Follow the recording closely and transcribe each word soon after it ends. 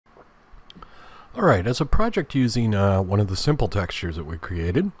Alright, as a project using one of the simple textures that we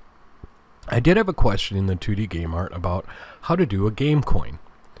created, I did have a question in the 2D game art about how to do a game coin.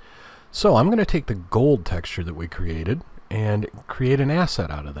 So I'm going to take the gold texture that we created and create an asset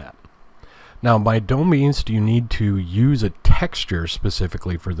out of that. Now, by no means do you need to use a texture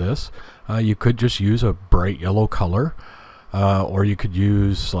specifically for this. You could just use a bright yellow color, or you could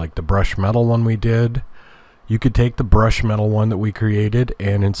use like the brush metal one we did. You could take the brush metal one that we created,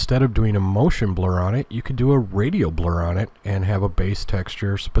 and instead of doing a motion blur on it, you could do a radial blur on it and have a base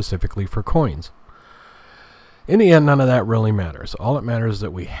texture specifically for coins. In the end, none of that really matters. All that matters is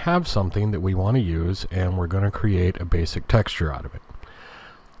that we have something that we want to use, and we're going to create a basic texture out of it.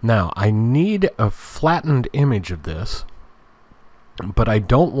 Now, I need a flattened image of this, but I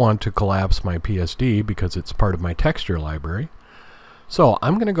don't want to collapse my PSD because it's part of my texture library. So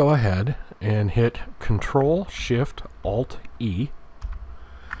I'm going to go ahead and hit Control-Shift-Alt-E,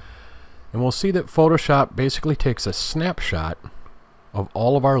 and we'll see that Photoshop basically takes a snapshot of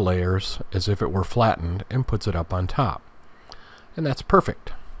all of our layers as if it were flattened and puts it up on top. And that's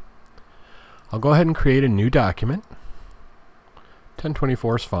perfect. I'll go ahead and create a new document.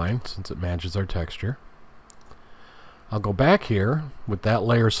 1024 is fine since it matches our texture. I'll go back here with that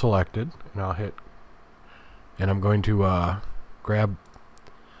layer selected, and I'll hit, and I'm going to grab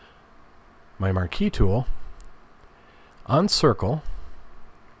my marquee tool, uncircle.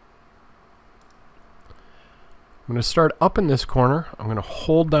 I'm going to start up in this corner. I'm going to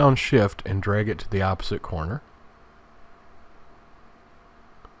hold down Shift and drag it to the opposite corner.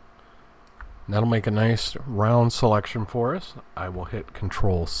 And that'll make a nice round selection for us. I will hit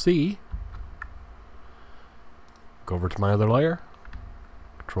Control-C, go over to my other layer,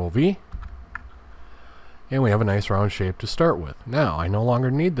 Control-V, and we have a nice round shape to start with. Now, I no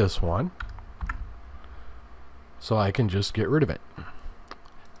longer need this one, so I can just get rid of it.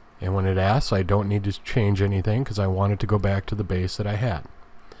 And when it asks, I don't need to change anything because I want it to go back to the base that I had.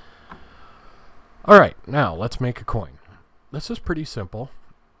 Alright, now let's make a coin. This is pretty simple.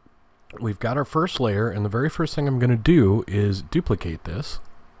 We've got our first layer, and the very first thing I'm going to do is duplicate this.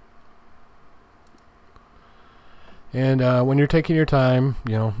 And when you're taking your time,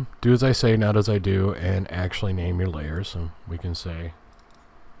 you know, do as I say, not as I do, and actually name your layers. And we can say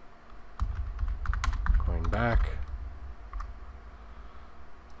coin back.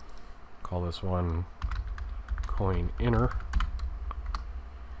 Call this one coin inner.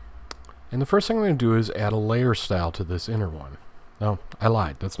 And the first thing I'm going to do is add a layer style to this inner one. No, I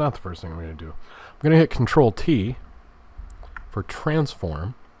lied. That's not the first thing I'm going to do. I'm going to hit Control-T for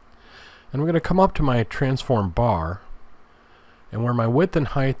transform. And I'm going to come up to my transform bar, and where my width and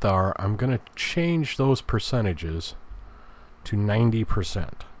height are, I'm going to change those percentages to 90%.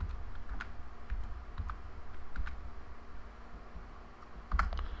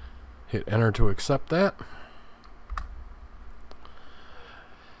 Hit enter to accept that.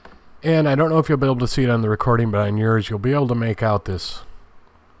 And I don't know if you'll be able to see it on the recording, but on yours you'll be able to make out this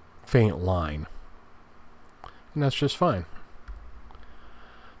faint line. And that's just fine.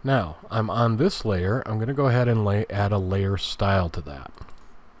 Now, I'm on this layer. I'm going to go ahead and add a layer style to that.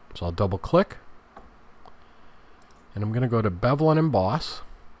 So I'll double click, and I'm going to go to Bevel and Emboss.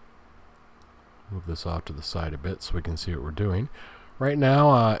 Move this off to the side a bit so we can see what we're doing. Right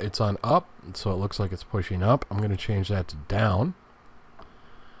now it's on up, so it looks like it's pushing up. I'm going to change that to down.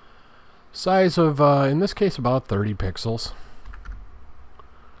 Size of, in this case, about 30 pixels.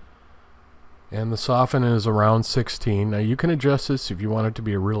 And the soften is around 16. Now you can adjust this if you want it to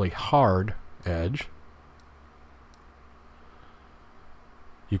be a really hard edge.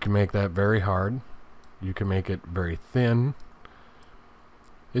 You can make that very hard. You can make it very thin.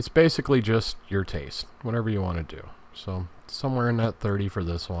 It's basically just your taste, whatever you want to do. So somewhere in that 30 for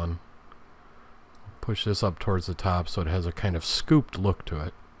this one. Push this up towards the top so it has a kind of scooped look to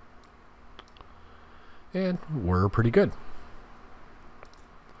it. And we're pretty good.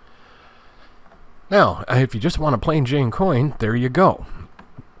 Now, if you just want a plain Jane coin, there you go.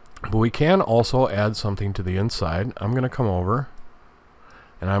 But we can also add something to the inside. I'm going to come over,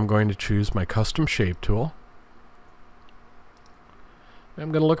 and I'm going to choose my custom shape tool.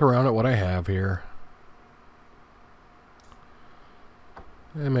 I'm going to look around at what I have here.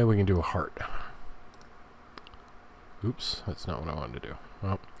 And maybe we can do a heart. Oops, that's not what I wanted to do.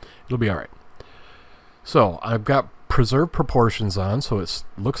 Well, it'll be alright. So, I've got preserve proportions on, so it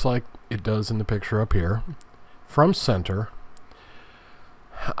looks like it does in the picture up here. From center,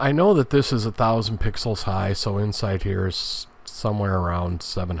 I know that this is 1,000 pixels high, so inside here is somewhere around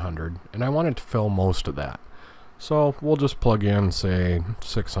 700, and I wanted to fill most of that. So we'll just plug in, say,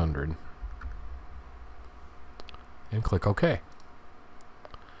 600, and click OK.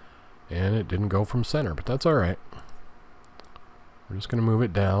 And it didn't go from center, but that's alright. We're just going to move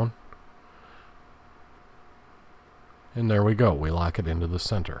it down. And there we go. We lock it into the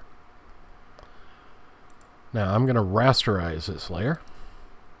center. Now I'm going to rasterize this layer.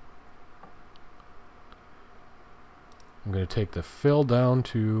 I'm going to take the fill down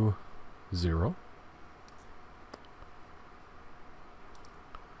to 0.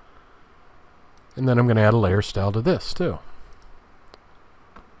 And then I'm going to add a layer style to this too.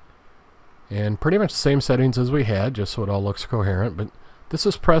 And pretty much the same settings as we had, just so it all looks coherent. But this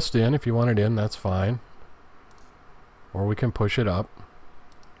is pressed in. If you want it in, that's fine. Or we can push it up.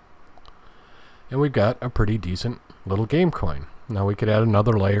 And we've got a pretty decent little game coin. Now we could add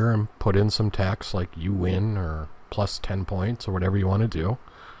another layer and put in some text like "you win" or plus 10 points or whatever you want to do.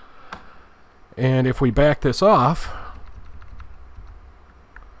 And if we back this off,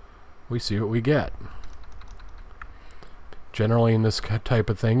 we see what we get. Generally in this type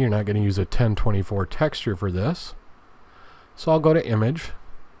of thing, you're not going to use a 1024 texture for this. So I'll go to image,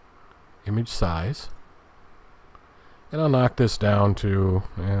 image size, and I'll knock this down to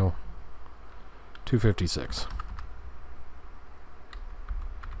 256.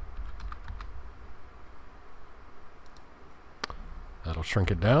 That'll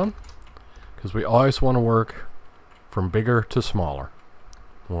shrink it down, because we always want to work from bigger to smaller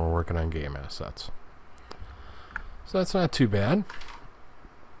when we're working on game assets. So that's not too bad.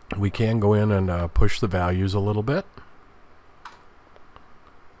 We can go in and push the values a little bit.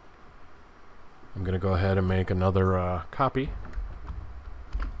 I'm going to go ahead and make another copy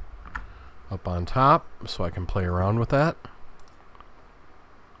up on top so I can play around with that.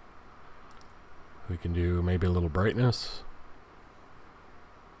 We can do maybe a little brightness.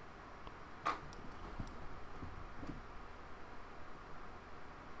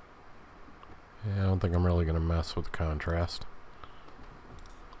 Yeah, I don't think I'm really going to mess with the contrast.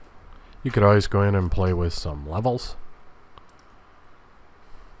 You could always go in and play with some levels.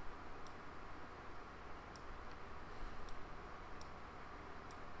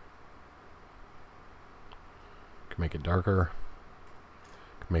 Can make it darker.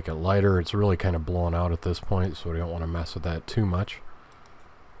 Can make it lighter. It's really kind of blown out at this point, so we don't want to mess with that too much.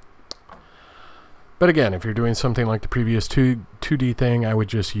 But again, if you're doing something like the previous 2D thing, I would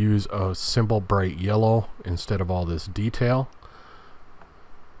just use a simple bright yellow instead of all this detail.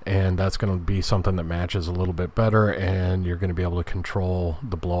 And that's going to be something that matches a little bit better, and you're going to be able to control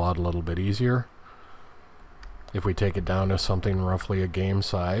the blowout a little bit easier. If we take it down to something roughly a game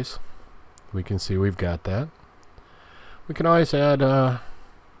size, we can see we've got that. We can always add, we'll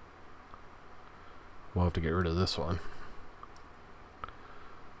have to get rid of this one.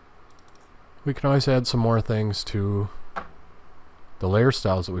 We can always add some more things to the layer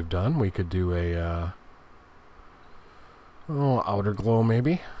styles that we've done. We could do a outer glow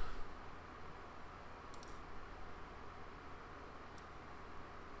maybe.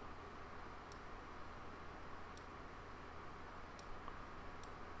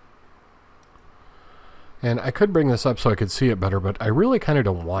 And I could bring this up so I could see it better, but I really kind of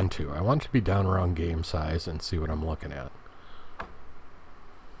don't want to. I want it to be down around game size and see what I'm looking at.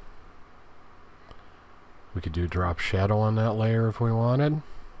 We could do drop shadow on that layer if we wanted.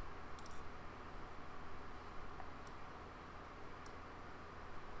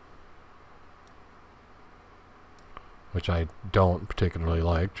 Which I don't particularly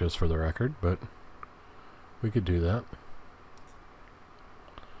like, just for the record, but we could do that.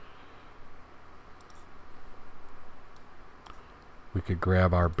 We could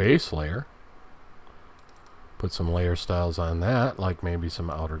grab our base layer, put some layer styles on that, like maybe some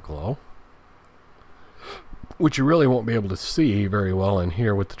outer glow, which you really won't be able to see very well in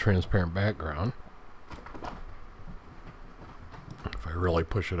here with the transparent background. If I really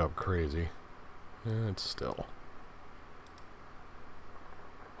push it up crazy, it's still.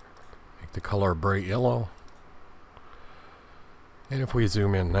 Make the color bright yellow. And if we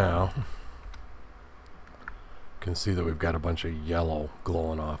zoom in now, you can see that we've got a bunch of yellow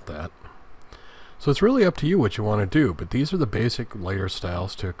glowing off that. So it's really up to you what you want to do, but these are the basic layer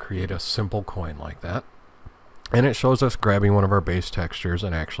styles to create a simple coin like that. And it shows us grabbing one of our base textures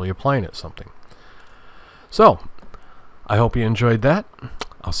and actually applying it to something. So, I hope you enjoyed that.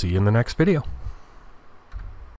 I'll see you in the next video.